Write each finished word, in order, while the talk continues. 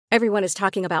Everyone is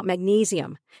talking about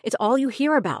magnesium. It's all you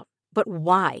hear about. But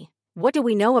why? What do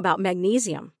we know about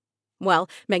magnesium? Well,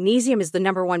 magnesium is the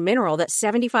number one mineral that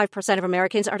 75% of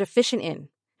Americans are deficient in.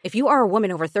 If you are a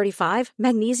woman over 35,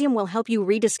 magnesium will help you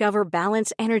rediscover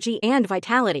balance, energy, and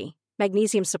vitality.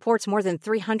 Magnesium supports more than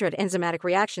 300 enzymatic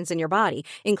reactions in your body,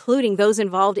 including those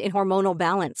involved in hormonal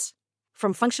balance.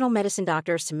 From functional medicine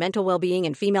doctors to mental well-being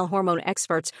and female hormone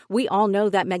experts, we all know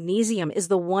that magnesium is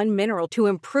the one mineral to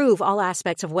improve all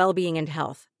aspects of well-being and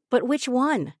health. But which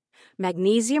one?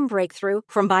 Magnesium Breakthrough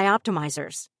from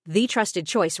Bioptimizers, the trusted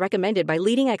choice recommended by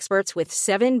leading experts with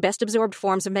 7 best-absorbed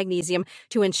forms of magnesium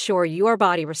to ensure your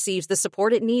body receives the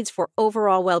support it needs for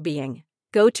overall well-being.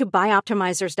 Go to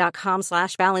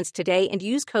bioptimizers.com/balance today and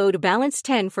use code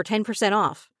BALANCE10 for 10%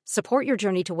 off. Support your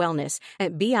journey to wellness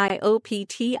at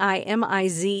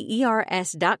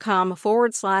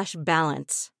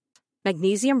bioptimizers.com/balance.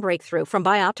 Magnesium Breakthrough from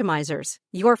Bioptimizers,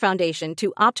 your foundation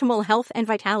to optimal health and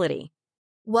vitality.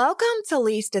 Welcome to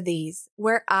Least of These,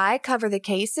 where I cover the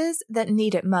cases that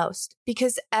need it most,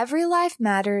 because every life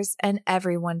matters and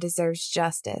everyone deserves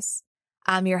justice.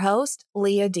 I'm your host,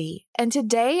 Leah D., and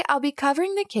today I'll be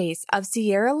covering the case of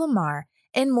Sierra LaMar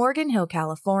in Morgan Hill,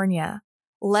 California.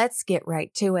 Let's get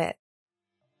right to it.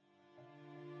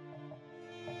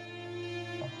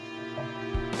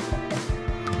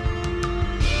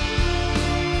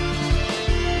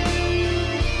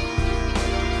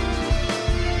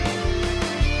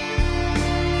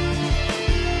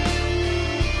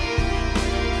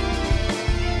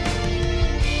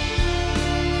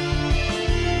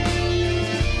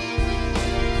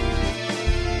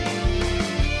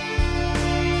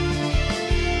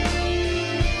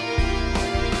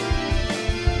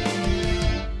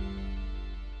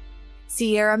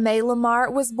 Sierra Mae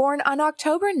LaMar was born on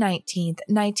October 19,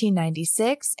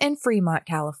 1996 in Fremont,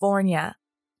 California.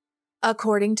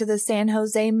 According to the San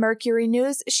Jose Mercury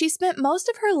News, she spent most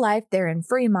of her life there in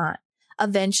Fremont,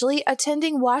 eventually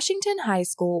attending Washington High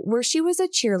School where she was a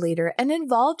cheerleader and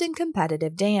involved in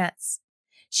competitive dance.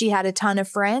 She had a ton of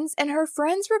friends, and her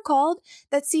friends recalled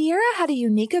that Sierra had a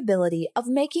unique ability of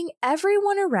making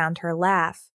everyone around her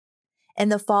laugh. In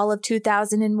the fall of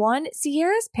 2001,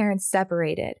 Sierra's parents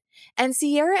separated, and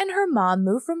Sierra and her mom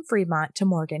moved from Fremont to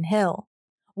Morgan Hill.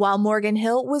 While Morgan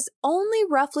Hill was only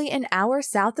roughly an hour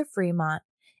south of Fremont,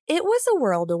 it was a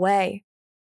world away.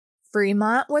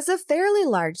 Fremont was a fairly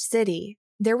large city.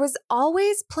 There was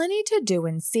always plenty to do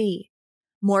and see.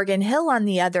 Morgan Hill, on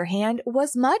the other hand,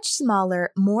 was much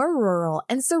smaller, more rural,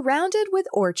 and surrounded with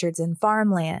orchards and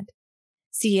farmland.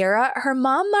 Sierra, her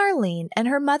mom Marlene, and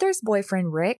her mother's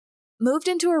boyfriend Rick moved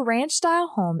into a ranch-style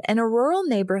home in a rural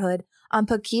neighborhood on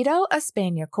Paquito,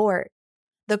 España Court.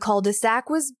 The cul-de-sac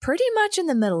was pretty much in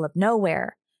the middle of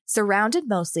nowhere, surrounded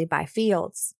mostly by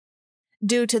fields.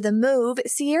 Due to the move,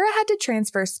 Sierra had to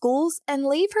transfer schools and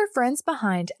leave her friends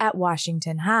behind at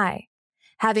Washington High.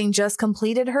 Having just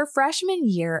completed her freshman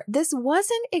year, this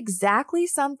wasn't exactly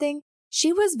something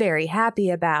she was very happy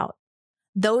about.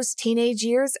 Those teenage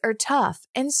years are tough,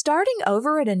 and starting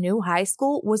over at a new high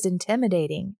school was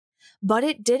intimidating. But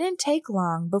it didn't take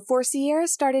long before Sierra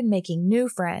started making new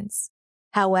friends.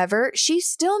 However, she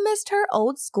still missed her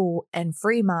old school in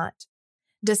Fremont.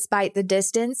 Despite the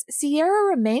distance, Sierra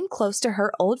remained close to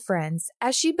her old friends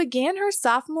as she began her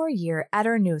sophomore year at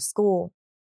her new school.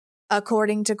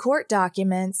 According to court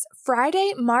documents,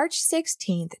 Friday, March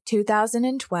 16,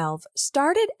 2012,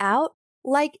 started out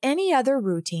like any other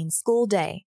routine school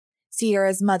day.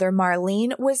 Sierra's mother,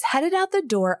 Marlene, was headed out the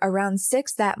door around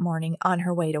 6 that morning on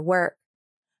her way to work.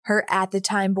 Her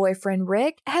at-the-time boyfriend,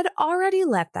 Rick, had already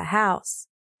left the house.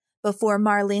 Before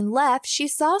Marlene left, she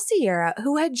saw Sierra,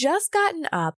 who had just gotten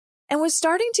up and was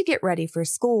starting to get ready for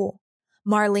school.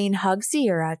 Marlene hugged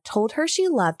Sierra, told her she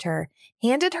loved her,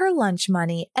 handed her lunch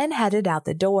money, and headed out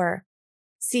the door.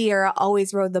 Sierra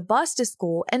always rode the bus to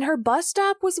school, and her bus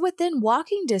stop was within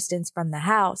walking distance from the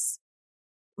house.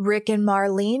 Rick and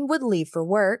Marlene would leave for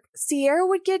work, Sierra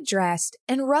would get dressed,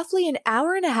 and roughly an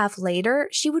hour and a half later,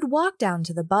 she would walk down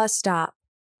to the bus stop.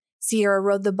 Sierra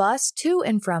rode the bus to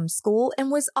and from school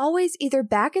and was always either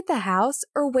back at the house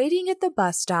or waiting at the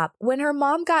bus stop when her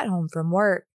mom got home from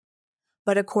work.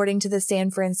 But according to the San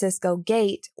Francisco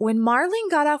Gate, when Marlene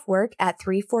got off work at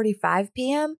 3:45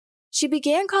 p.m., she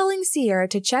began calling Sierra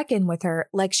to check in with her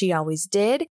like she always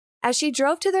did as she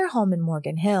drove to their home in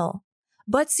Morgan Hill.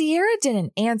 But Sierra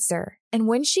didn't answer, and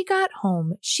when she got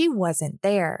home, she wasn't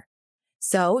there.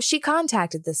 So she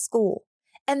contacted the school,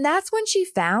 and that's when she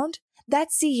found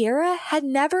that Sierra had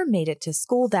never made it to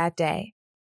school that day.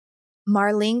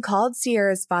 Marlene called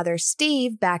Sierra's father,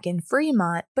 Steve, back in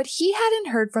Fremont, but he hadn't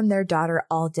heard from their daughter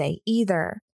all day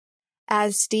either.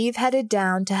 As Steve headed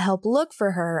down to help look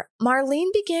for her,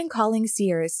 Marlene began calling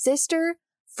Sierra's sister,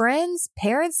 friends,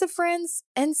 parents of friends,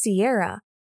 and Sierra,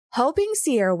 hoping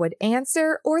Sierra would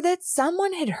answer or that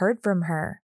someone had heard from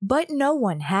her, but no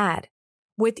one had.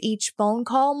 With each phone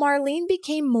call, Marlene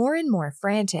became more and more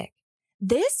frantic.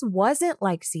 This wasn't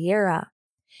like Sierra.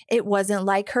 It wasn't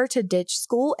like her to ditch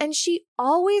school, and she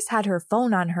always had her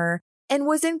phone on her and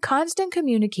was in constant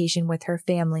communication with her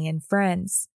family and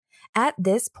friends. At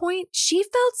this point, she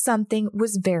felt something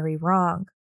was very wrong.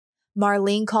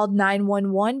 Marlene called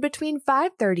 911 between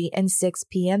 5:30 and 6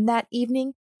 p.m. that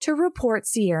evening to report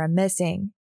Sierra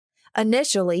missing.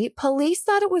 Initially, police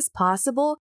thought it was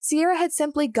possible Sierra had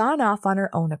simply gone off on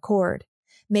her own accord.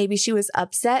 Maybe she was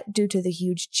upset due to the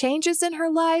huge changes in her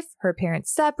life, her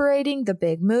parents separating, the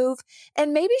big move,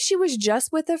 and maybe she was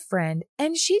just with a friend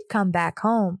and she'd come back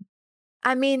home.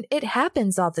 I mean, it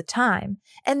happens all the time,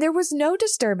 and there was no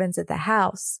disturbance at the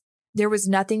house. There was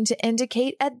nothing to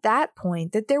indicate at that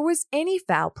point that there was any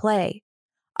foul play.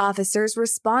 Officers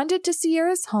responded to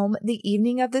Sierra's home the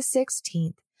evening of the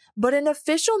 16th, but an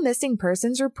official missing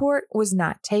persons report was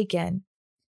not taken.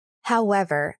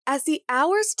 However, as the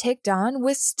hours ticked on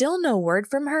with still no word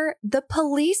from her, the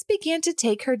police began to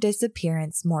take her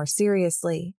disappearance more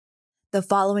seriously. The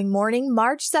following morning,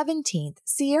 March 17th,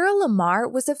 Sierra LaMar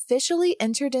was officially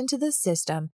entered into the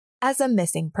system as a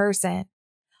missing person.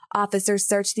 Officers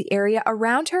searched the area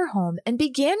around her home and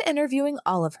began interviewing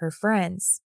all of her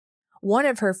friends. One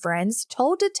of her friends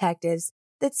told detectives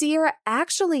that Sierra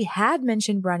actually had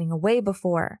mentioned running away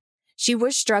before. She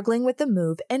was struggling with the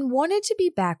move and wanted to be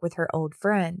back with her old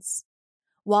friends.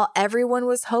 While everyone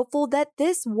was hopeful that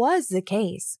this was the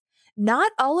case,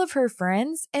 not all of her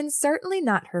friends and certainly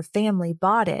not her family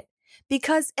bought it,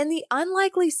 because in the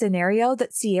unlikely scenario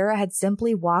that Sierra had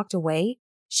simply walked away,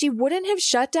 she wouldn't have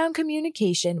shut down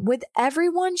communication with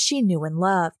everyone she knew and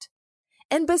loved.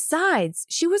 And besides,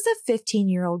 she was a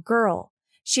 15-year-old girl.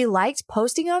 She liked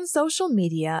posting on social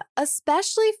media,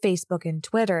 especially Facebook and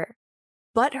Twitter.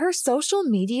 But her social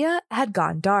media had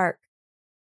gone dark.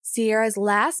 Sierra's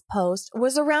last post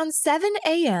was around 7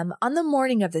 a.m. on the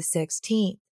morning of the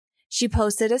 16th. She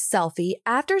posted a selfie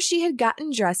after she had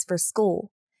gotten dressed for school.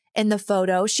 In the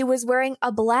photo, she was wearing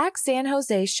a black San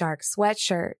Jose Sharks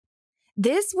sweatshirt.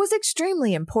 This was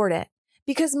extremely important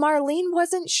because Marlene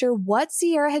wasn't sure what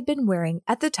Sierra had been wearing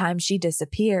at the time she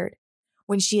disappeared.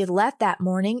 When she had left that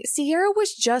morning, Sierra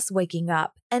was just waking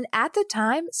up and at the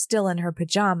time still in her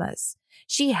pajamas.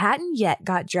 She hadn't yet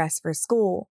got dressed for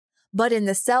school. But in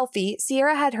the selfie,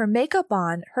 Sierra had her makeup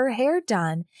on, her hair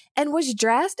done, and was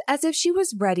dressed as if she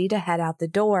was ready to head out the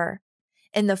door.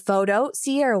 In the photo,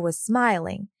 Sierra was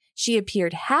smiling. She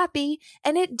appeared happy,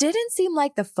 and it didn't seem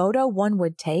like the photo one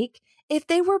would take if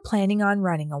they were planning on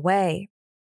running away.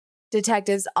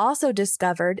 Detectives also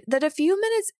discovered that a few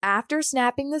minutes after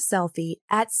snapping the selfie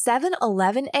at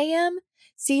 7:11 a.m.,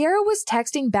 Sierra was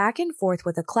texting back and forth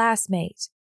with a classmate,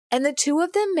 and the two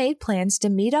of them made plans to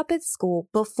meet up at school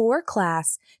before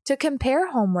class to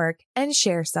compare homework and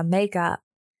share some makeup.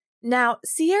 Now,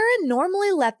 Sierra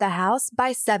normally left the house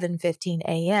by 7:15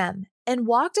 a.m. and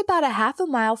walked about a half a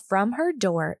mile from her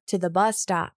door to the bus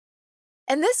stop.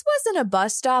 And this wasn't a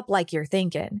bus stop like you're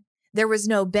thinking. There was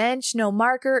no bench, no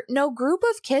marker, no group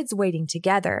of kids waiting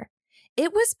together.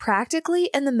 It was practically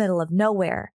in the middle of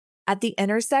nowhere, at the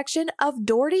intersection of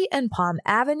Doherty and Palm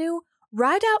Avenue,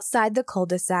 right outside the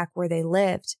cul-de-sac where they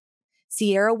lived.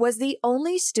 Sierra was the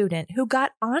only student who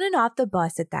got on and off the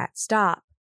bus at that stop.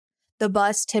 The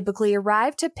bus typically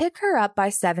arrived to pick her up by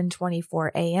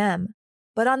 7:24 a.m.,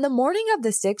 but on the morning of the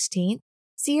 16th,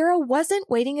 Sierra wasn't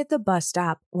waiting at the bus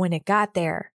stop when it got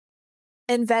there.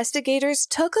 Investigators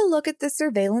took a look at the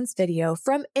surveillance video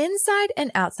from inside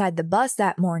and outside the bus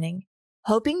that morning,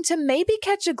 hoping to maybe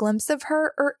catch a glimpse of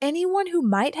her or anyone who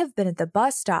might have been at the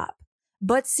bus stop.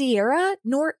 But Sierra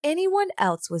nor anyone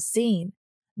else was seen.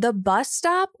 The bus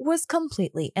stop was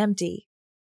completely empty.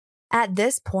 At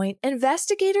this point,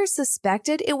 investigators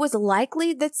suspected it was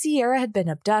likely that Sierra had been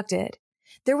abducted.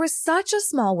 There was such a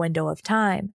small window of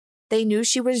time. They knew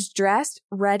she was dressed,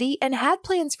 ready, and had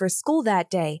plans for school that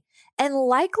day, and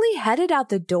likely headed out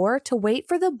the door to wait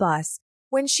for the bus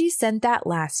when she sent that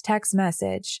last text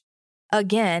message.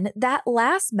 Again, that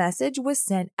last message was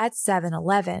sent at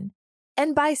 7:11,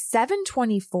 and by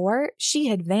 7:24, she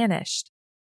had vanished.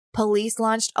 Police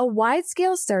launched a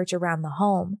wide-scale search around the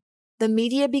home. The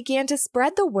media began to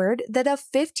spread the word that a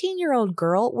 15-year-old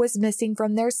girl was missing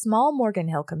from their small Morgan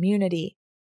Hill community,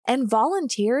 and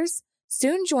volunteers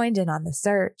soon joined in on the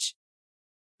search.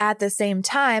 At the same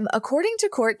time, according to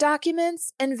court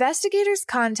documents, investigators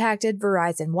contacted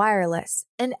Verizon Wireless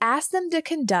and asked them to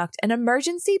conduct an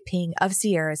emergency ping of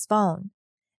Sierra's phone.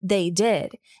 They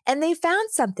did, and they found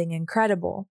something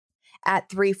incredible. At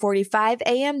 3:45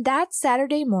 a.m. that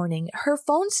Saturday morning, her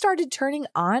phone started turning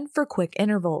on for quick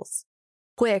intervals.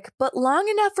 Quick, but long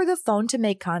enough for the phone to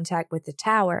make contact with the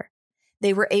tower.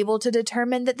 They were able to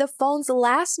determine that the phone's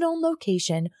last known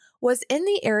location was in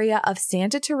the area of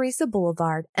Santa Teresa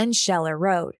Boulevard and Scheller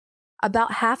Road,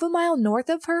 about half a mile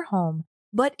north of her home,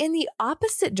 but in the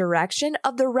opposite direction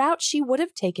of the route she would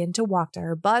have taken to walk to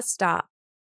her bus stop.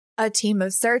 A team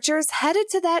of searchers headed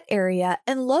to that area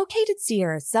and located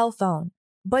Sierra's cell phone,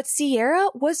 but Sierra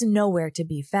was nowhere to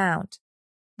be found.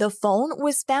 The phone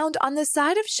was found on the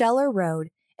side of Scheller Road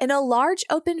in a large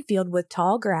open field with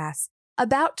tall grass,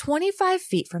 about 25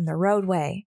 feet from the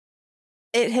roadway.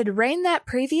 It had rained that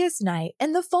previous night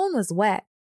and the phone was wet.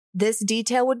 This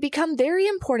detail would become very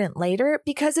important later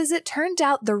because, as it turned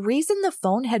out, the reason the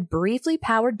phone had briefly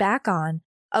powered back on,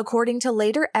 according to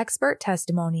later expert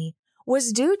testimony,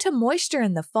 was due to moisture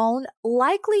in the phone,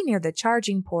 likely near the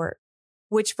charging port,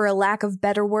 which, for a lack of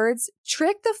better words,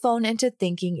 tricked the phone into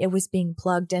thinking it was being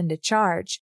plugged in to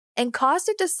charge and caused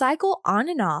it to cycle on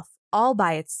and off all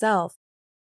by itself.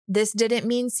 This didn't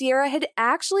mean Sierra had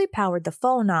actually powered the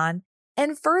phone on,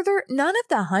 and further, none of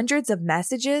the hundreds of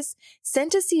messages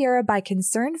sent to Sierra by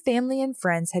concerned family and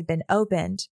friends had been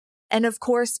opened. And of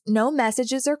course, no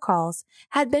messages or calls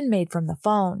had been made from the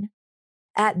phone.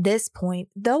 At this point,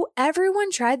 though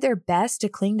everyone tried their best to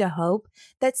cling to hope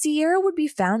that Sierra would be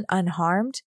found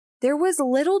unharmed, there was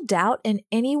little doubt in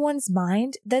anyone's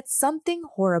mind that something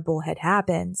horrible had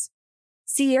happened.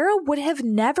 Sierra would have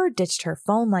never ditched her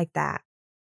phone like that.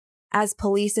 As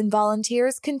police and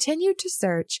volunteers continued to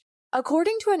search,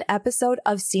 according to an episode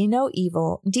of See No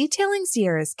Evil detailing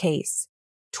Sierra's case,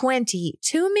 20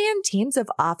 two-man teams of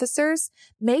officers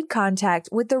made contact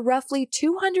with the roughly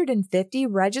 250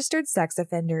 registered sex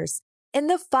offenders in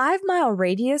the 5-mile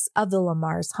radius of the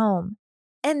LaMar's home,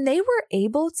 and they were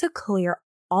able to clear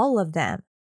all of them.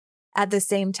 At the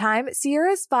same time,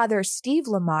 Sierra's father, Steve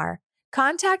LaMar,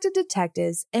 contacted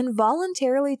detectives and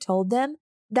voluntarily told them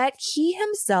that he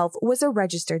himself was a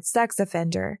registered sex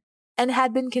offender and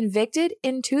had been convicted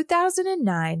in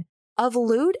 2009 of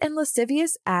lewd and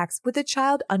lascivious acts with a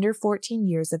child under 14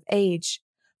 years of age,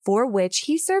 for which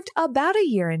he served about a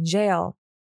year in jail.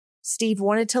 Steve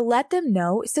wanted to let them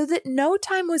know so that no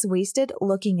time was wasted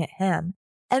looking at him,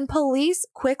 and police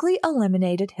quickly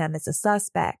eliminated him as a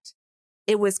suspect.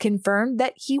 It was confirmed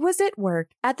that he was at work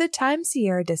at the time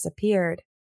Sierra disappeared.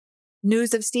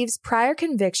 News of Steve's prior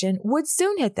conviction would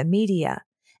soon hit the media,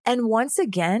 and once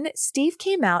again, Steve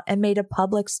came out and made a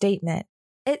public statement,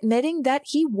 admitting that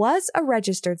he was a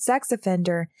registered sex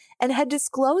offender and had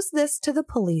disclosed this to the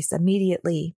police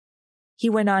immediately. He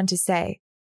went on to say,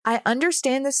 "I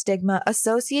understand the stigma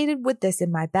associated with this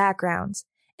in my background,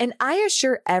 and I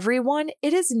assure everyone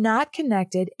it is not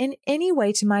connected in any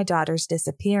way to my daughter's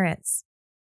disappearance.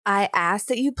 I ask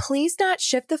that you please not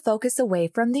shift the focus away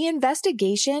from the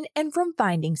investigation and from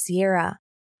finding Sierra.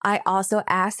 I also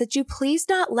ask that you please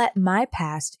not let my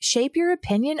past shape your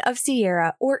opinion of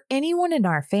Sierra or anyone in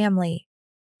our family.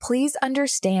 Please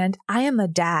understand I am a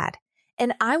dad,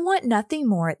 and I want nothing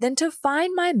more than to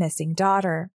find my missing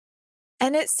daughter."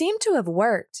 And it seemed to have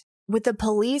worked, with the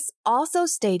police also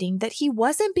stating that he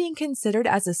wasn't being considered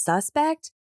as a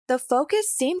suspect. The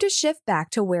focus seemed to shift back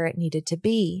to where it needed to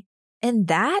be, and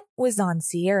that was on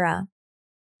Sierra.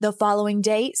 The following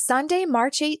day, Sunday,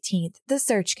 March 18th, the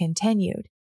search continued,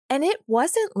 and it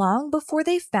wasn't long before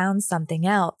they found something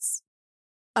else.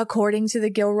 According to the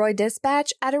Gilroy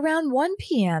Dispatch, at around 1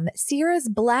 p.m., Sierra's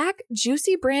black,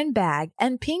 Juicy brand bag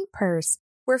and pink purse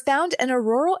were found in a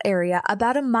rural area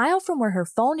about a mile from where her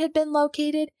phone had been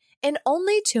located and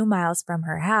only 2 miles from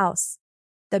her house.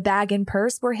 The bag and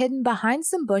purse were hidden behind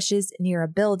some bushes near a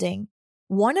building,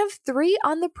 one of 3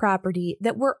 on the property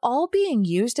that were all being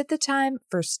used at the time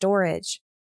for storage.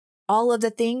 All of the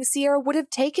things Sierra would have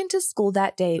taken to school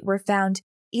that day were found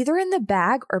either in the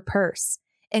bag or purse,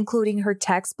 including her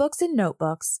textbooks and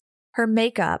notebooks, her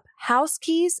makeup, house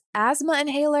keys, asthma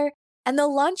inhaler, and the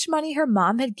lunch money her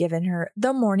mom had given her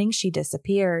the morning she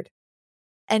disappeared.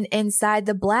 And inside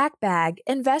the black bag,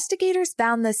 investigators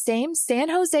found the same San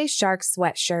Jose Sharks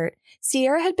sweatshirt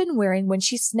Sierra had been wearing when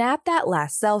she snapped that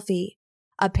last selfie,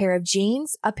 a pair of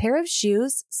jeans, a pair of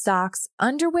shoes, socks,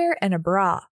 underwear, and a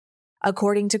bra.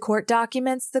 According to court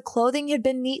documents, the clothing had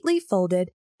been neatly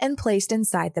folded and placed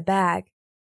inside the bag.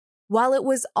 While it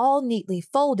was all neatly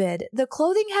folded, the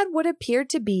clothing had what appeared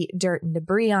to be dirt and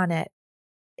debris on it.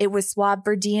 It was swabbed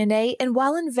for DNA, and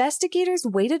while investigators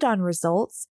waited on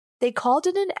results, they called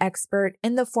in an expert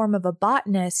in the form of a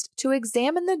botanist to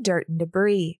examine the dirt and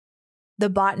debris. The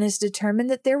botanist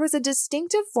determined that there was a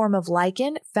distinctive form of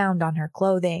lichen found on her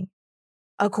clothing.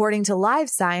 According to Live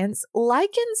Science,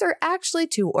 lichens are actually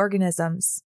two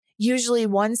organisms, usually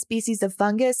one species of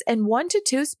fungus and 1 to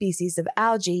 2 species of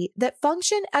algae that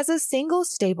function as a single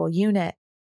stable unit.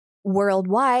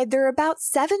 Worldwide, there are about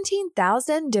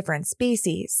 17,000 different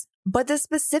species, but the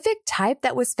specific type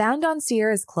that was found on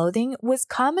Sierra's clothing was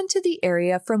common to the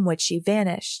area from which she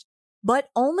vanished, but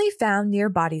only found near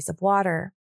bodies of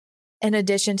water. In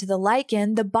addition to the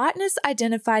lichen, the botanist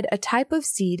identified a type of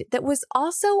seed that was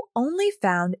also only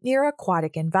found near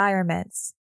aquatic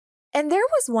environments. And there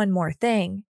was one more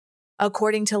thing.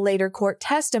 According to later court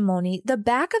testimony, the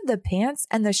back of the pants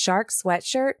and the shark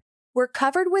sweatshirt were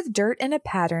covered with dirt in a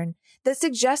pattern that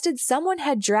suggested someone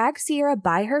had dragged Sierra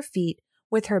by her feet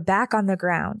with her back on the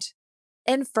ground.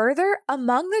 And further,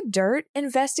 among the dirt,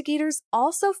 investigators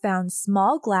also found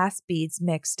small glass beads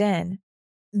mixed in.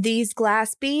 These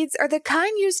glass beads are the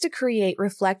kind used to create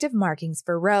reflective markings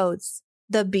for roads.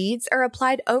 The beads are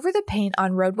applied over the paint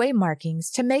on roadway markings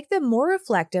to make them more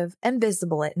reflective and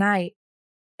visible at night.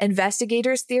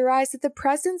 Investigators theorized that the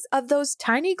presence of those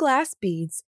tiny glass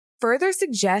beads further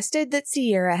suggested that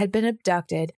Sierra had been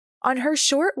abducted on her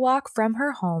short walk from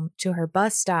her home to her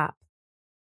bus stop.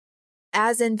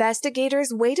 As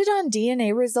investigators waited on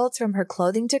DNA results from her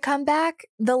clothing to come back,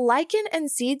 the lichen and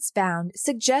seeds found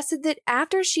suggested that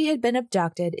after she had been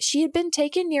abducted, she had been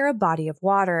taken near a body of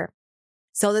water.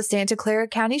 So the Santa Clara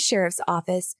County Sheriff's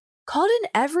Office called in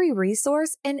every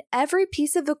resource and every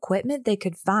piece of equipment they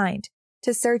could find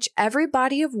to search every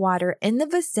body of water in the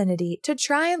vicinity to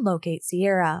try and locate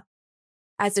Sierra.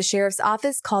 As the Sheriff's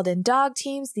Office called in dog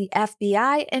teams, the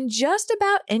FBI, and just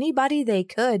about anybody they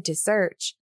could to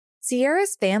search,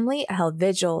 Sierra's family held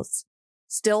vigils,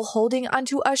 still holding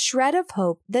onto a shred of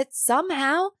hope that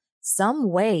somehow, some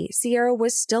way, Sierra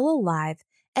was still alive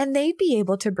and they'd be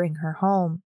able to bring her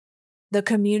home. The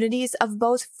communities of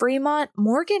both Fremont,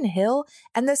 Morgan Hill,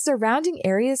 and the surrounding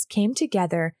areas came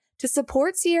together to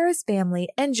support Sierra's family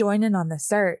and join in on the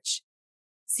search.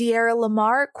 Sierra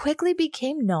LaMar quickly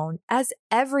became known as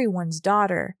everyone's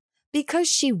daughter because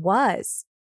she was.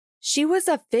 She was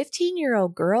a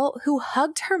 15-year-old girl who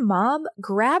hugged her mom,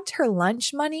 grabbed her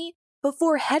lunch money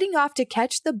before heading off to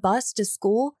catch the bus to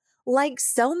school like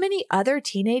so many other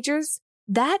teenagers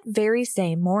that very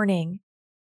same morning.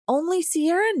 Only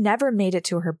Sierra never made it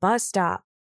to her bus stop,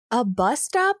 a bus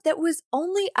stop that was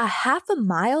only a half a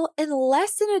mile and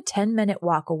less than a 10-minute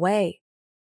walk away.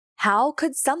 How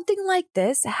could something like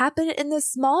this happen in the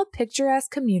small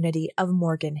picturesque community of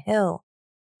Morgan Hill?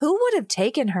 Who would have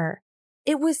taken her?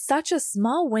 It was such a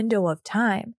small window of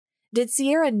time. Did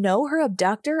Sierra know her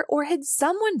abductor or had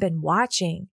someone been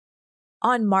watching?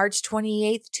 On March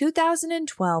 28,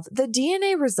 2012, the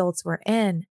DNA results were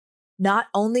in. Not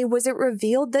only was it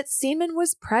revealed that semen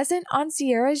was present on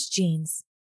Sierra's jeans,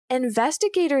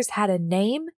 investigators had a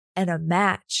name and a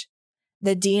match.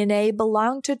 The DNA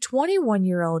belonged to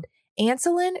 21-year-old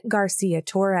Anselin Garcia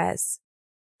Torres.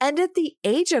 And at the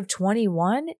age of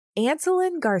 21,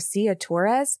 Anselin Garcia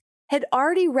Torres had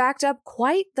already racked up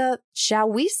quite the,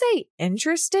 shall we say,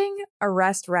 interesting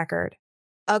arrest record.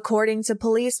 According to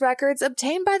police records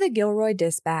obtained by the Gilroy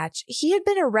Dispatch, he had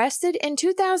been arrested in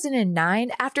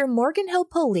 2009 after Morgan Hill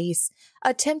police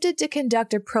attempted to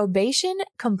conduct a probation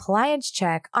compliance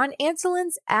check on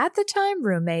Anselin's at-the-time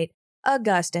roommate,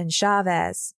 Augustin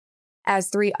Chavez. As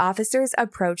 3 officers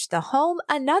approached the home,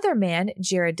 another man,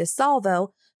 Jared DeSalvo,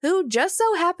 who just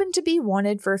so happened to be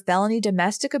wanted for felony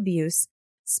domestic abuse,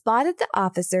 spotted the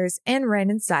officers and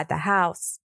ran inside the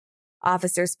house.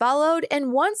 Officers followed,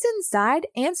 and once inside,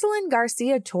 Anselin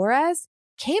Garcia Torres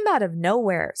came out of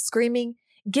nowhere, screaming,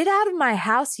 "Get out of my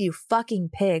house, you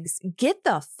fucking pigs! Get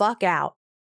the fuck out!"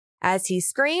 As he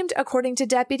screamed, according to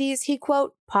deputies, he,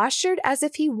 quote, postured as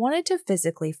if he wanted to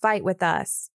physically fight with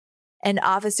us. An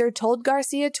officer told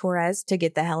Garcia Torres to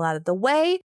get the hell out of the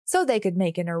way so they could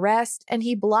make an arrest, and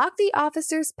he blocked the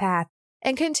officer's path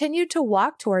and continued to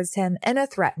walk towards him in a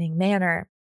threatening manner.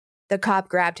 The cop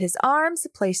grabbed his arms,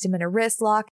 placed him in a wrist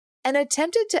lock, and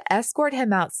attempted to escort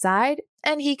him outside,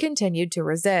 and he continued to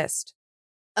resist.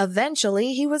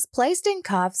 Eventually, he was placed in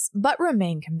cuffs but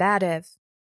remained combative.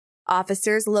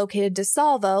 Officers located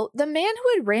DeSalvo, the man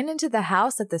who had ran into the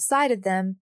house at the sight of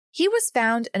them. He was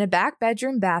found in a back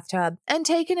bedroom bathtub and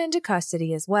taken into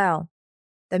custody as well.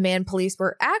 The man police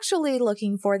were actually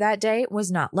looking for that day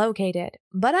was not located,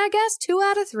 but I guess 2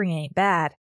 out of 3 ain't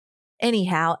bad.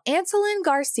 Anyhow, Anselin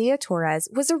Garcia Torres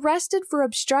was arrested for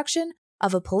obstruction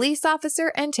of a police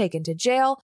officer and taken to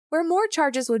jail, where more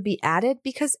charges would be added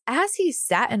because as he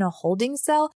sat in a holding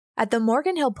cell at the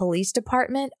Morgan Hill Police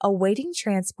Department awaiting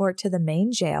transport to the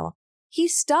main jail, he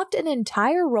stuffed an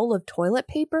entire roll of toilet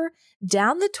paper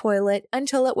down the toilet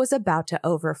until it was about to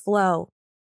overflow.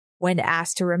 When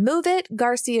asked to remove it,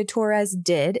 Garcia Torres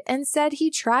did and said he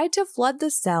tried to flood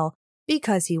the cell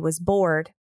because he was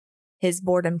bored. His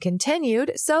boredom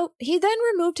continued, so he then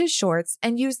removed his shorts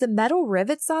and used the metal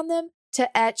rivets on them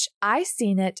to etch "I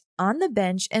seen it" on the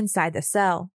bench inside the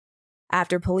cell.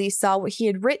 After police saw what he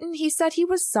had written, he said he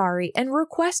was sorry and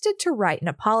requested to write an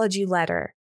apology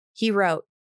letter. He wrote,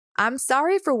 "I'm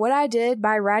sorry for what I did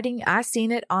by writing 'I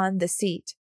seen it' on the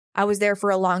seat. I was there for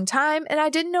a long time and I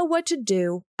didn't know what to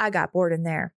do. I got bored in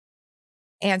there."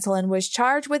 Antolin was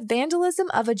charged with vandalism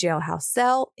of a jailhouse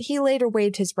cell. He later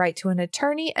waived his right to an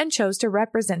attorney and chose to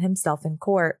represent himself in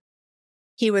court.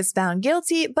 He was found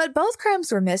guilty, but both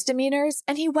crimes were misdemeanors,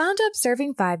 and he wound up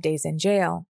serving 5 days in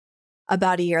jail.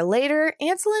 About a year later,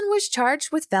 Antolin was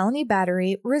charged with felony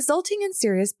battery resulting in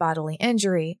serious bodily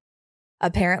injury.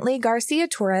 Apparently, Garcia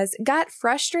Torres got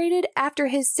frustrated after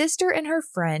his sister and her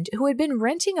friend, who had been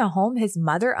renting a home his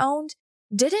mother owned,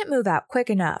 didn't move out quick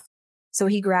enough. So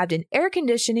he grabbed an air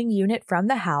conditioning unit from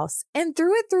the house and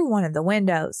threw it through one of the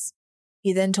windows.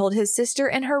 He then told his sister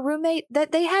and her roommate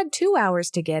that they had 2 hours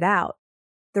to get out.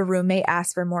 The roommate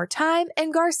asked for more time,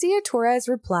 and Garcia Torres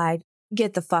replied,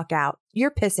 "Get the fuck out.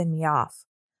 You're pissing me off,"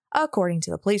 according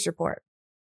to the police report.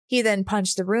 He then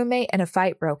punched the roommate and a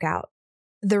fight broke out.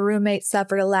 The roommate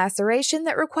suffered a laceration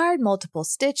that required multiple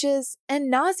stitches and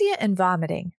nausea and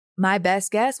vomiting. My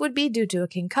best guess would be due to a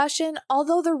concussion,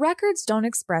 although the records don't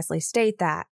expressly state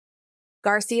that.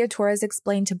 Garcia Torres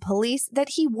explained to police that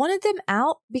he wanted them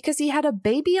out because he had a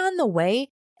baby on the way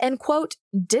and, quote,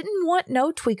 "didn't want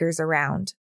no tweakers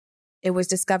around." It was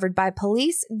discovered by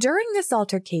police during this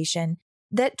altercation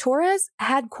that Torres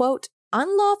had, quote,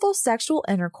 "unlawful sexual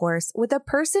intercourse with a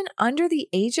person under the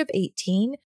age of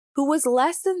 18 who was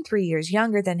less than 3 years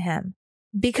younger than him."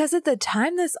 Because at the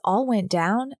time this all went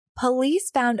down, police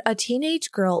found a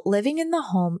teenage girl living in the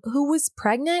home who was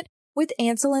pregnant with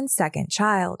Antolin's second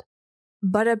child.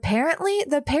 But apparently,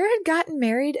 the pair had gotten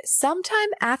married sometime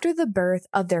after the birth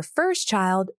of their first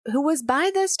child, who was by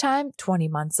this time 20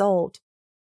 months old.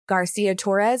 Garcia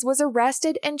Torres was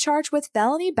arrested and charged with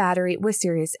felony battery with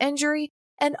serious injury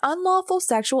and unlawful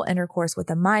sexual intercourse with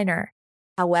a minor.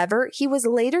 However, he was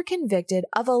later convicted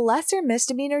of a lesser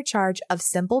misdemeanor charge of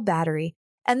simple battery,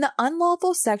 and the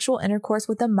unlawful sexual intercourse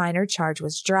with a minor charge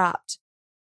was dropped.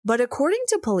 But according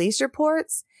to police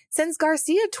reports, since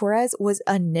Garcia Torres was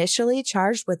initially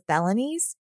charged with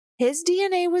felonies, his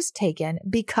DNA was taken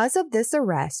because of this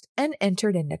arrest and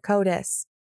entered into CODIS,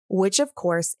 which of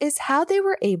course is how they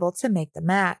were able to make the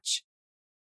match.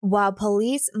 While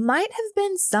police might have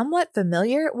been somewhat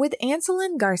familiar with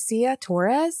Antolin Garcia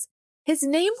Torres, his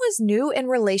name was new in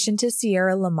relation to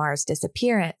Sierra LaMar's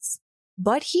disappearance,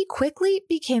 but he quickly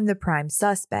became the prime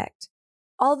suspect,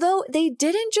 although they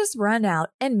didn't just run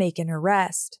out and make an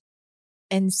arrest.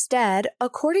 Instead,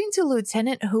 according to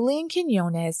Lieutenant Julian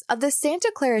Quinones of the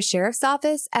Santa Clara Sheriff's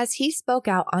Office as he spoke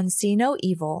out on See No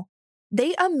Evil,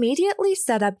 they immediately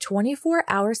set up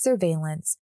 24-hour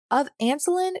surveillance of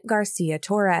Antolin Garcia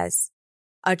Torres.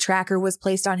 A tracker was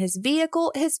placed on his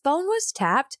vehicle, his phone was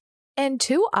tapped, and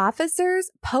 2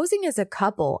 officers posing as a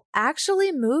couple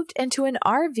actually moved into an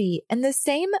RV in the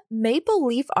same Maple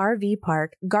Leaf RV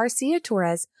park Garcia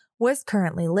Torres was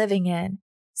currently living in,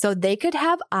 so they could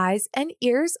have eyes and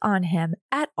ears on him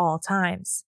at all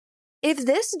times. If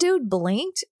this dude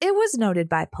blinked, it was noted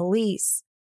by police,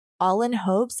 all in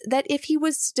hopes that if he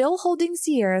was still holding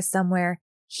Sierra somewhere,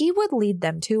 he would lead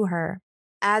them to her.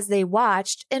 As they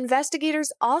watched,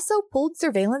 investigators also pulled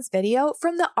surveillance video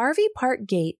from the RV park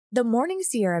gate the morning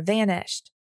Sierra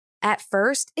vanished. At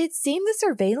first, it seemed the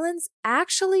surveillance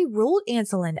actually ruled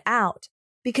Antolin out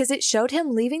because it showed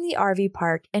him leaving the RV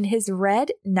park in his red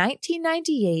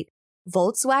 1998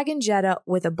 Volkswagen Jetta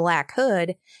with a black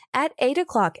hood at 8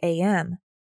 o'clock a.m.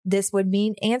 This would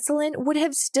mean Antolin would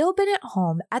have still been at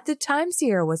home at the time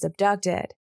Sierra was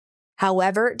abducted.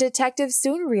 However, detectives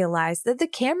soon realized that the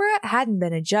camera hadn't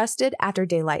been adjusted after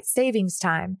daylight savings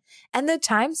time, and the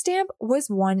timestamp was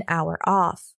 1 hour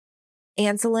off.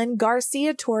 Antolin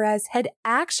Garcia Torres had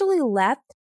actually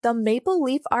left the Maple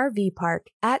Leaf RV park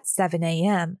at 7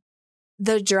 a.m.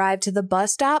 The drive to the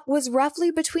bus stop was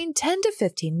roughly between 10 to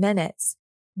 15 minutes,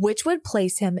 which would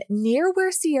place him near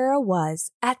where Sierra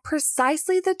was at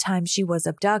precisely the time she was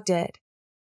abducted.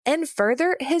 And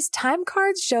further, his time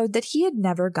cards showed that he had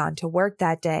never gone to work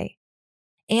that day.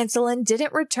 Anselin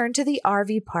didn't return to the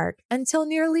RV park until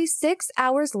nearly 6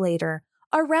 hours later,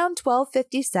 around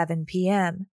 12:57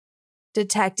 p.m.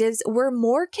 Detectives were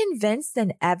more convinced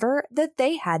than ever that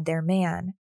they had their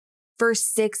man. For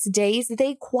 6 days,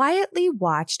 they quietly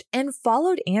watched and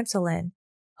followed Anselin,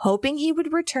 hoping he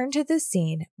would return to the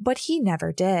scene, but he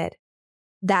never did.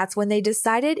 That's when they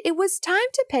decided it was time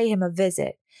to pay him a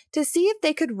visit to see if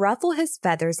they could ruffle his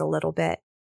feathers a little bit.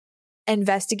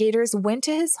 Investigators went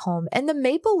to his home in the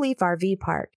Maple Leaf RV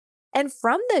park, and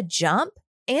from the jump,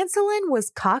 Anselin was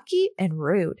cocky and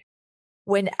rude.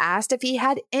 When asked if he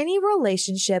had any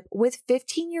relationship with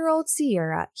 15-year-old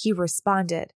Sierra, he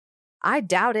responded, "I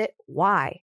doubt it.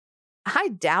 Why?" "I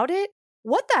doubt it?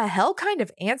 What the hell kind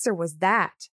of answer was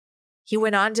that?" He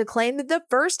went on to claim that the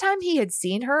first time he had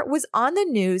seen her was on the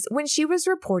news when she was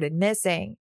reported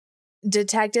missing.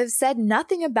 Detectives said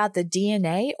nothing about the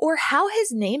DNA or how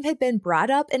his name had been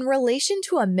brought up in relation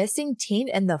to a missing teen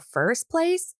in the first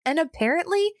place, and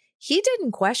apparently he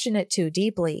didn't question it too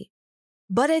deeply.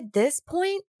 But at this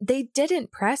point, they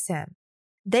didn't press him.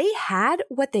 They had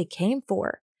what they came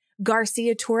for.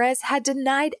 Garcia Torres had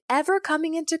denied ever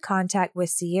coming into contact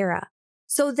with Sierra.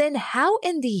 So then how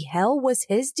in the hell was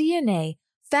his DNA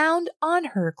found on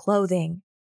her clothing?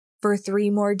 For 3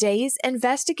 more days,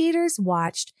 investigators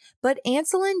watched, but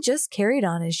Anselin just carried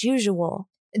on as usual.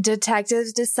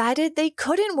 Detectives decided they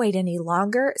couldn't wait any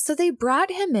longer, so they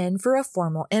brought him in for a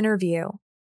formal interview.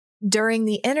 During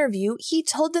the interview, he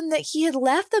told them that he had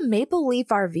left the Maple Leaf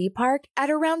RV park at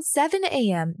around 7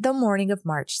 a.m. the morning of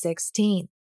March 16th,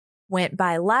 went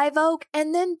by Live Oak,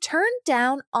 and then turned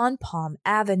down on Palm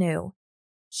Avenue.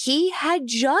 He had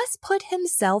just put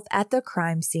himself at the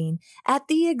crime scene at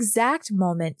the exact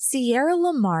moment Sierra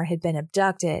LaMar had been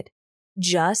abducted,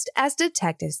 just as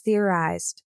detectives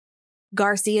theorized.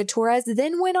 Garcia Torres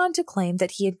then went on to claim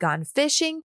that he had gone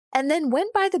fishing and then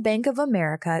went by the Bank of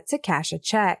America to cash a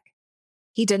check.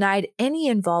 He denied any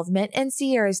involvement in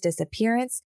Sierra's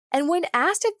disappearance, and when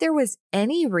asked if there was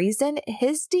any reason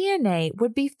his DNA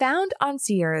would be found on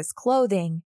Sierra's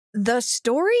clothing, the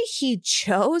story he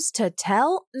chose to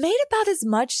tell made about as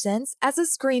much sense as a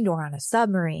screen door on a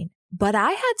submarine, but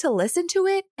I had to listen to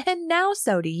it, and now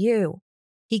so do you.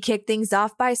 He kicked things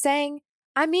off by saying,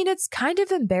 "I mean, it's kind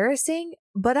of embarrassing,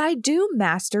 but I do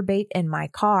masturbate in my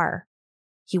car."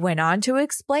 He went on to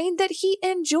explain that he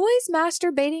enjoys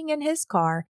masturbating in his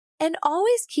car and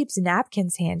always keeps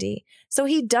napkins handy, so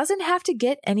he doesn't have to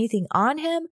get anything on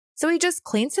him. So he just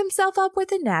cleans himself up with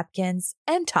the napkins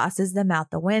and tosses them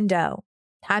out the window.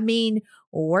 I mean,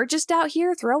 we're just out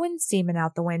here throwing semen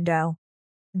out the window.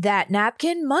 That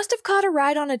napkin must have caught a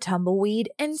ride on a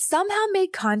tumbleweed and somehow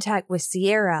made contact with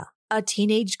Sierra, a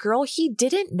teenage girl he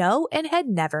didn't know and had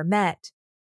never met.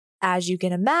 As you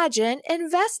can imagine,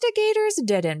 investigators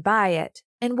didn't buy it.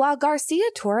 And while Garcia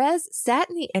Torres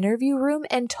sat in the interview room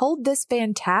and told this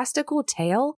fantastical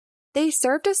tale, they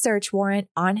served a search warrant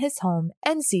on his home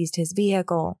and seized his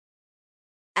vehicle.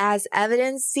 As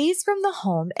evidence seized from the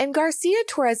home and Garcia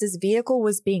Torres' vehicle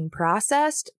was being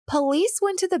processed, police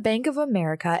went to the Bank of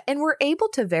America and were able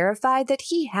to verify that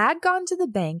he had gone to the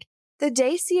bank the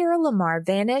day Sierra LaMar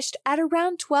vanished at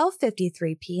around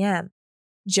 12:53 p.m.,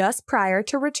 just prior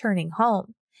to returning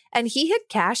home, and he had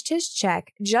cashed his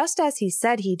check just as he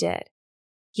said he did.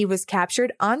 He was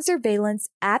captured on surveillance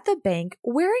at the bank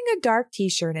wearing a dark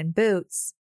t-shirt and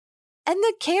boots. And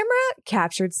the camera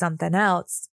captured something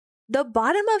else. The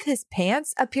bottom of his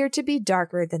pants appeared to be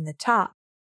darker than the top,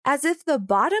 as if the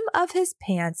bottom of his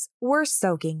pants were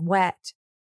soaking wet.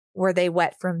 Were they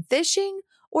wet from fishing,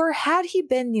 or had he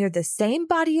been near the same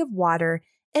body of water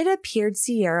it appeared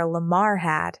Sierra LaMar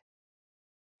had?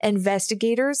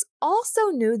 Investigators also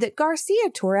knew that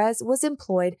Garcia Torres was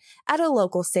employed at a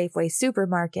local Safeway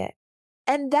supermarket,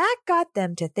 and that got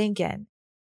them to thinking.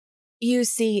 You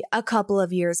see, a couple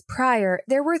of years prior,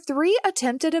 there were 3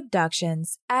 attempted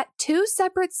abductions at 2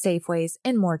 separate Safeways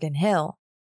in Morgan Hill.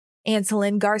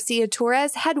 Anselin Garcia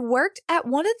Torres had worked at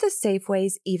one of the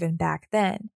Safeways even back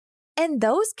then, and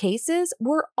those cases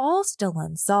were all still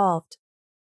unsolved.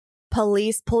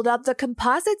 Police pulled up the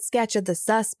composite sketch of the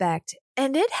suspect,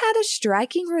 and it had a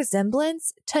striking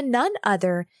resemblance to none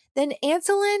other than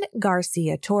Anselin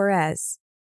Garcia Torres.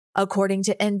 According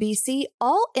to NBC,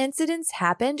 all incidents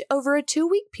happened over a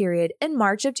 2-week period in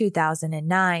March of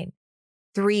 2009.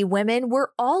 3 women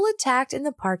were all attacked in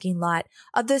the parking lot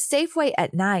of the Safeway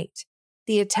at night.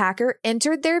 The attacker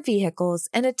entered their vehicles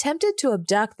and attempted to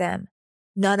abduct them.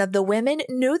 None of the women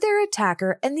knew their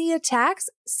attacker, and the attacks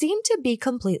seemed to be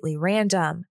completely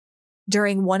random.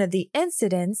 During one of the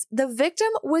incidents, the victim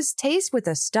was tased with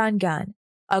a stun gun.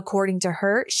 According to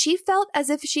her, she felt as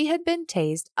if she had been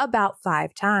tased about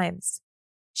 5 times.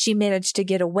 She managed to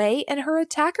get away and her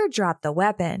attacker dropped the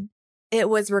weapon. It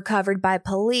was recovered by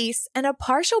police and a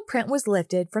partial print was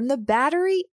lifted from the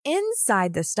battery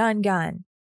inside the stun gun.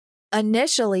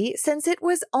 Initially, since it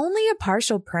was only a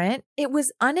partial print, it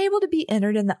was unable to be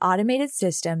entered in the automated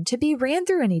system to be ran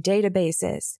through any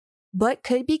databases, but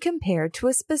could be compared to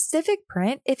a specific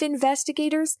print if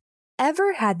investigators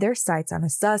ever had their sights on a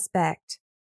suspect.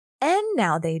 And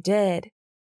now they did.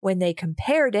 When they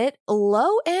compared it,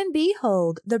 lo and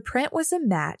behold, the print was a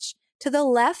match to the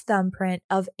left thumbprint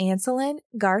of Anselin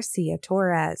Garcia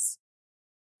Torres.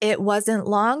 It wasn't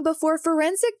long before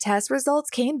forensic test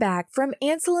results came back from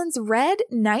Anselin's red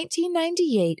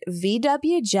 1998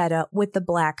 VW Jetta with the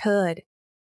black hood.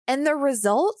 And the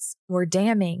results were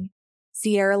damning.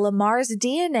 Sierra LaMar's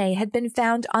DNA had been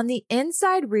found on the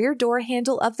inside rear door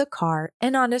handle of the car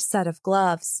and on a set of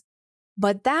gloves.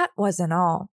 But that wasn't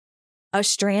all. A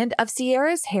strand of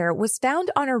Sierra's hair was found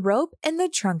on a rope in the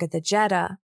trunk of the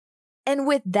Jetta. And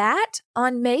with that,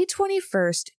 on May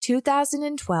 21st,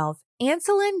 2012,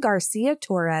 Anselin Garcia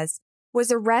Torres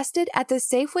was arrested at the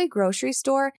Safeway grocery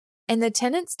store in the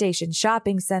Tenant Station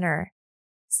Shopping Center.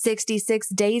 66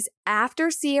 days after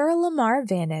Sierra LaMar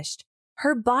vanished,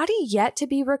 her body yet to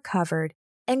be recovered,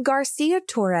 and Garcia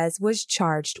Torres was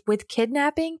charged with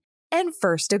kidnapping and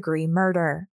first-degree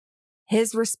murder.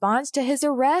 His response to his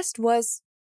arrest was,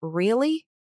 "Really?"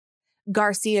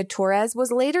 Garcia Torres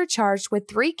was later charged with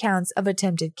 3 counts of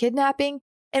attempted kidnapping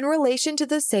in relation to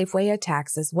the Safeway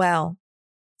attacks as well.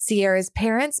 Sierra's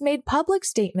parents made public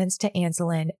statements to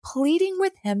Anselin, pleading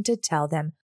with him to tell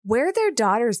them where their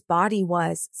daughter's body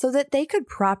was so that they could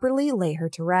properly lay her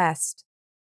to rest.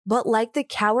 But like the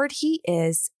coward he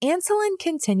is, Anselin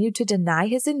continued to deny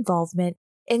his involvement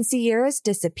in Sierra's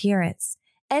disappearance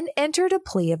and entered a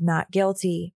plea of not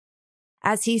guilty.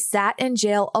 As he sat in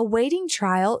jail awaiting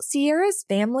trial, Sierra's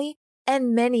family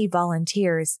and many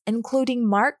volunteers, including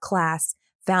Mark Class,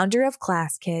 founder of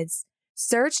Class Kids,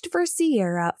 searched for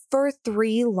Sierra for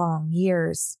 3 long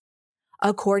years.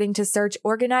 According to search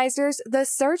organizers, the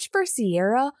search for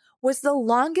Sierra was the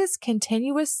longest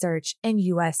continuous search in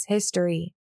U.S.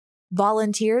 history.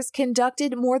 Volunteers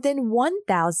conducted more than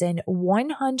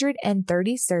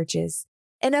 1,130 searches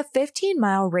in a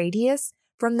 15-mile radius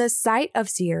from the site of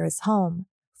Sierra's home,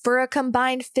 for a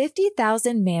combined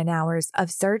 50,000 man-hours of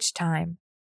search time.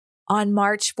 On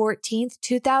March 14,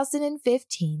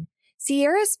 2015,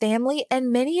 Sierra's family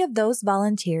and many of those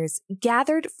volunteers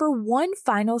gathered for one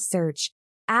final search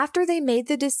after they made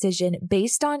the decision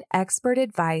based on expert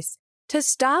advice to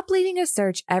stop leading a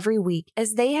search every week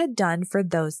as they had done for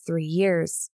those 3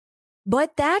 years.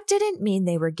 But that didn't mean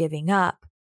they were giving up.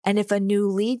 And if a new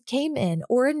lead came in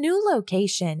or a new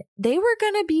location, they were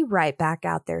going to be right back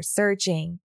out there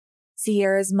searching.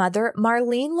 Sierra's mother,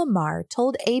 Marlene LaMar,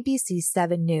 told ABC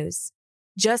 7 News,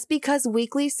 "Just because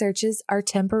weekly searches are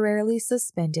temporarily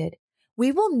suspended,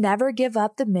 we will never give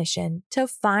up the mission to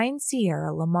find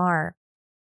Sierra LaMar."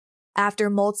 After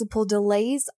multiple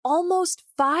delays, almost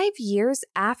 5 years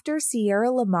after Sierra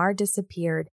LaMar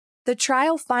disappeared, the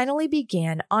trial finally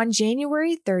began on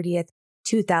January 30th,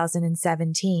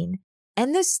 2017,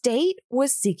 and the state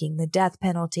was seeking the death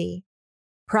penalty.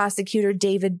 Prosecutor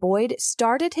David Boyd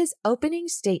started his opening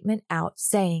statement out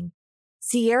saying,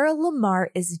 "Sierra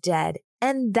LaMar is dead,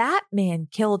 and that man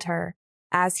killed her,"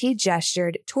 as he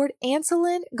gestured toward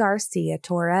Anselin Garcia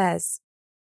Torres.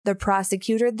 The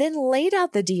prosecutor then laid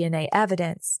out the DNA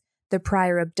evidence, the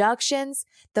prior abductions,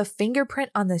 the fingerprint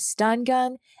on the stun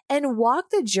gun, and walked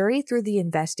the jury through the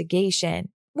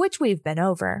investigation, which we've been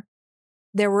over.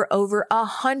 There were over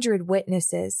 100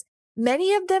 witnesses,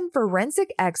 many of them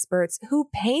forensic experts who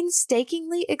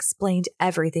painstakingly explained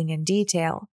everything in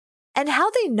detail, and how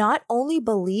they not only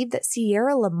believed that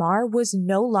Sierra LaMar was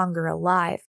no longer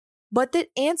alive, but that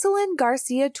Anselin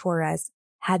Garcia Torres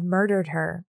had murdered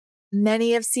her.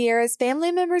 Many of Sierra's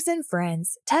family members and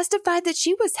friends testified that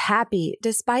she was happy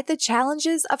despite the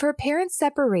challenges of her parents'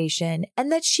 separation and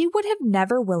that she would have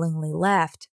never willingly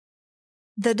left.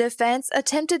 The defense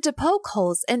attempted to poke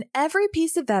holes in every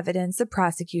piece of evidence the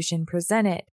prosecution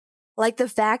presented, like the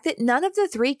fact that none of the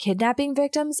 3 kidnapping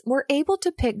victims were able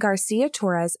to pick Garcia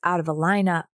Torres out of a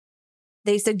lineup.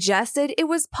 They suggested it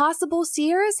was possible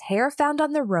Sierra's hair found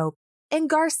on the rope in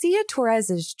Garcia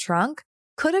Torres's trunk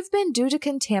could have been due to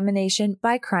contamination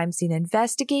by crime scene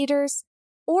investigators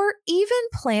or even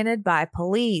planted by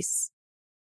police,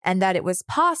 and that it was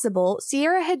possible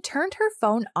Sierra had turned her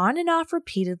phone on and off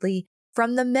repeatedly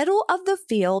from the middle of the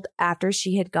field after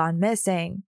she had gone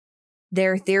missing.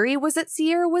 Their theory was that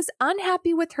Sierra was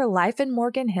unhappy with her life in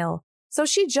Morgan Hill, so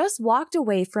she just walked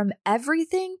away from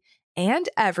everything and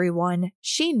everyone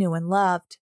she knew and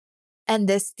loved. And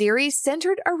this theory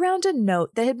centered around a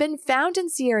note that had been found in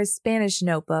Sierra's Spanish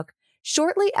notebook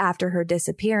shortly after her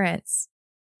disappearance.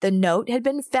 The note had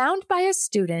been found by a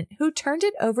student who turned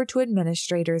it over to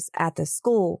administrators at the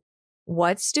school.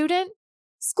 What student?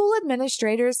 School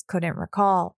administrators couldn't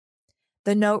recall.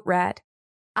 The note read,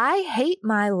 "I hate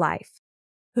my life.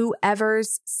 Whoever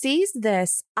sees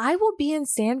this, I will be in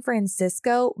San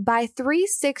Francisco by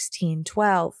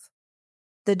 3/16/12.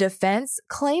 The defense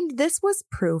claimed this was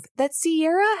proof that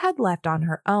Sierra had left on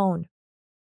her own.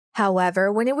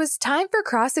 However, when it was time for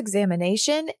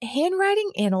cross-examination,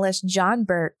 handwriting analyst John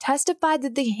Burt testified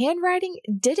that the handwriting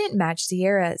didn't match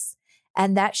Sierra's,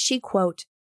 and that she, quote,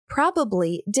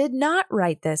 probably did not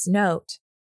write this note.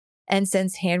 And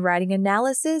since handwriting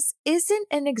analysis isn't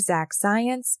an exact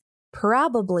science,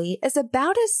 probably is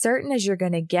about as certain as you're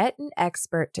going to get an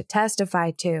expert to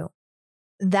testify to.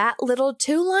 That little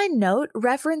 2-line note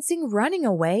referencing running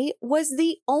away was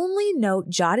the only note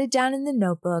jotted down in the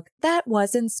notebook that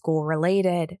wasn't school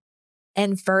related.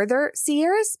 And further,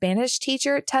 Sierra's Spanish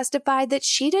teacher testified that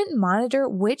she didn't monitor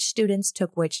which students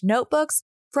took which notebooks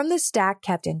from the stack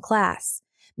kept in class,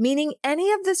 meaning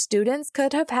any of the students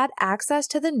could have had access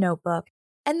to the notebook.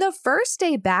 And the first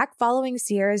day back following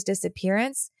Sierra's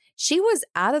disappearance, she was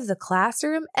out of the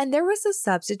classroom and there was a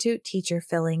substitute teacher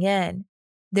filling in.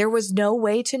 There was no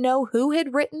way to know who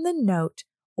had written the note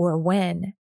or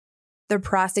when. The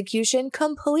prosecution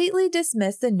completely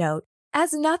dismissed the note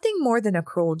as nothing more than a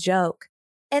cruel joke,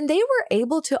 and they were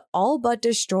able to all but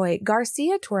destroy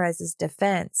Garcia Torres's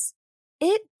defense.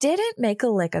 It didn't make a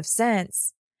lick of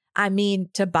sense. I mean,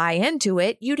 to buy into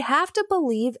it, you'd have to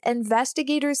believe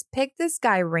investigators picked this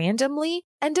guy randomly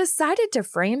and decided to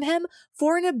frame him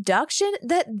for an abduction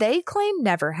that they claim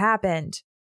never happened.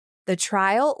 The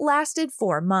trial lasted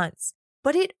 4 months,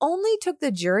 but it only took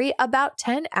the jury about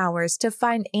 10 hours to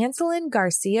find Anselin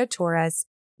Garcia Torres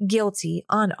guilty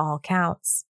on all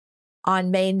counts. On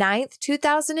May 9,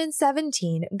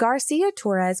 2017, Garcia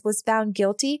Torres was found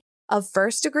guilty of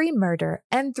first-degree murder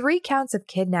and 3 counts of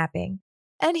kidnapping,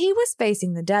 and he was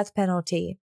facing the death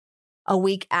penalty. A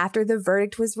week after the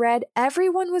verdict was read,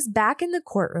 everyone was back in the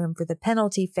courtroom for the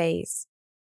penalty phase.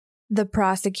 The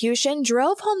prosecution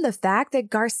drove home the fact that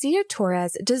Garcia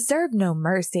Torres deserved no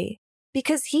mercy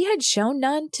because he had shown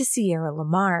none to Sierra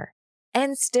LaMar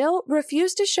and still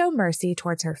refused to show mercy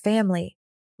towards her family,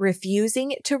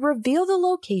 refusing to reveal the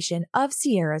location of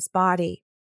Sierra's body.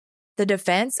 The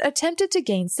defense attempted to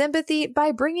gain sympathy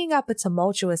by bringing up a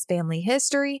tumultuous family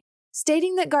history,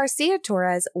 stating that Garcia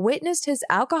Torres witnessed his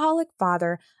alcoholic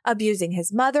father abusing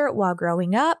his mother while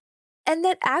growing up, and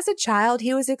that as a child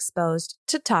he was exposed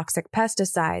to toxic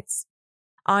pesticides.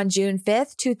 On June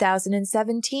 5,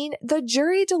 2017, the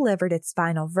jury delivered its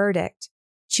final verdict,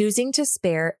 choosing to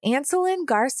spare Anselin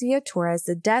Garcia Torres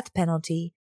the death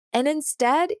penalty, and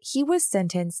instead he was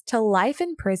sentenced to life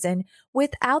in prison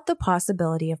without the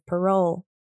possibility of parole.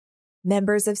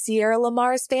 Members of Sierra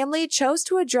LaMar's family chose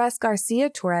to address Garcia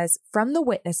Torres from the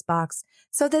witness box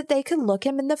so that they could look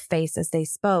him in the face as they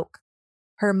spoke.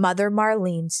 Her mother,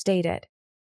 Marlene, stated,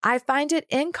 "I find it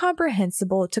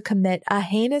incomprehensible to commit a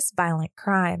heinous violent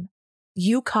crime.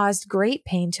 You caused great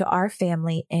pain to our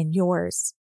family and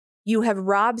yours. You have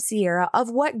robbed Sierra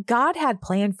of what God had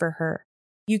planned for her.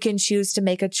 You can choose to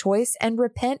make a choice and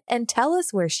repent and tell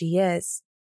us where she is.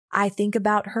 I think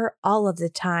about her all of the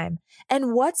time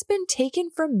and what's been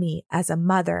taken from me as a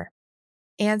mother."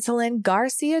 Anselin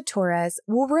Garcia Torres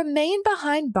will remain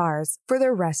behind bars for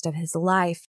the rest of his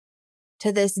life.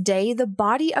 To this day, the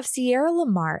body of Sierra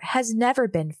LaMar has never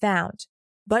been found,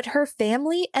 but her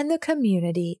family and the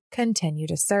community continue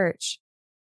to search.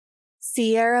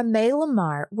 Sierra Mae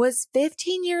LaMar was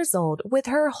 15 years old with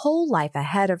her whole life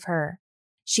ahead of her.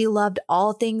 She loved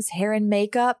all things hair and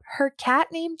makeup, her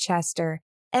cat named Chester,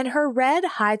 and her red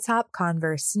high-top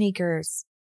Converse sneakers.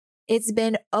 It's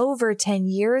been over 10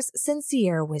 years since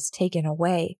Sierra was taken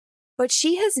away, but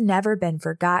she has never been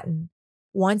forgotten.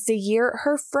 Once a year,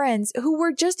 her friends, who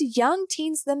were just young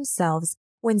teens themselves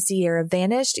when Sierra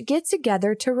vanished, get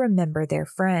together to remember their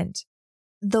friend.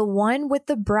 The one with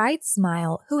the bright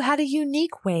smile who had a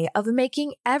unique way of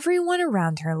making everyone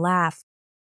around her laugh.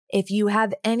 If you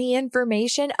have any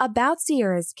information about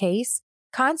Sierra's case,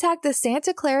 contact the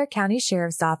Santa Clara County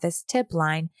Sheriff's Office tip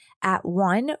line at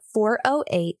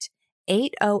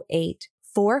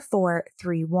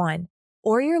 1-408-808-4431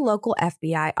 or your local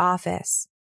FBI office.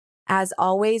 As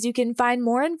always, you can find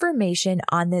more information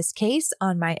on this case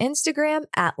on my Instagram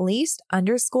at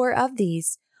least_of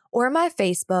these or my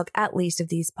Facebook at least of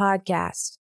these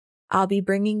podcast. I'll be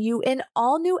bringing you an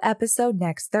all-new episode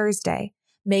next Thursday.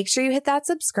 Make sure you hit that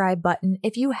subscribe button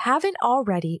if you haven't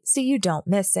already so you don't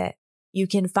miss it. You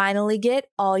can finally get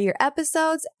all your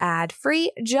episodes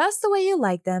ad-free just the way you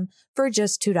like them for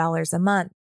just $2 a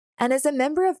month. And as a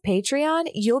member of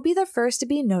Patreon, you'll be the first to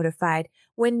be notified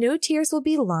when new tiers will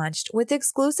be launched with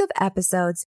exclusive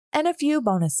episodes and a few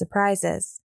bonus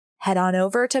surprises. Head on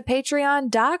over to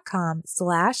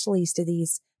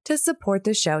patreon.com/leastofthese to support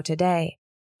the show today.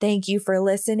 Thank you for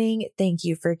listening. Thank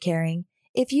you for caring.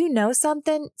 If you know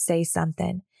something, say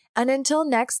something. And until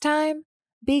next time,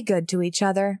 be good to each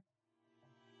other.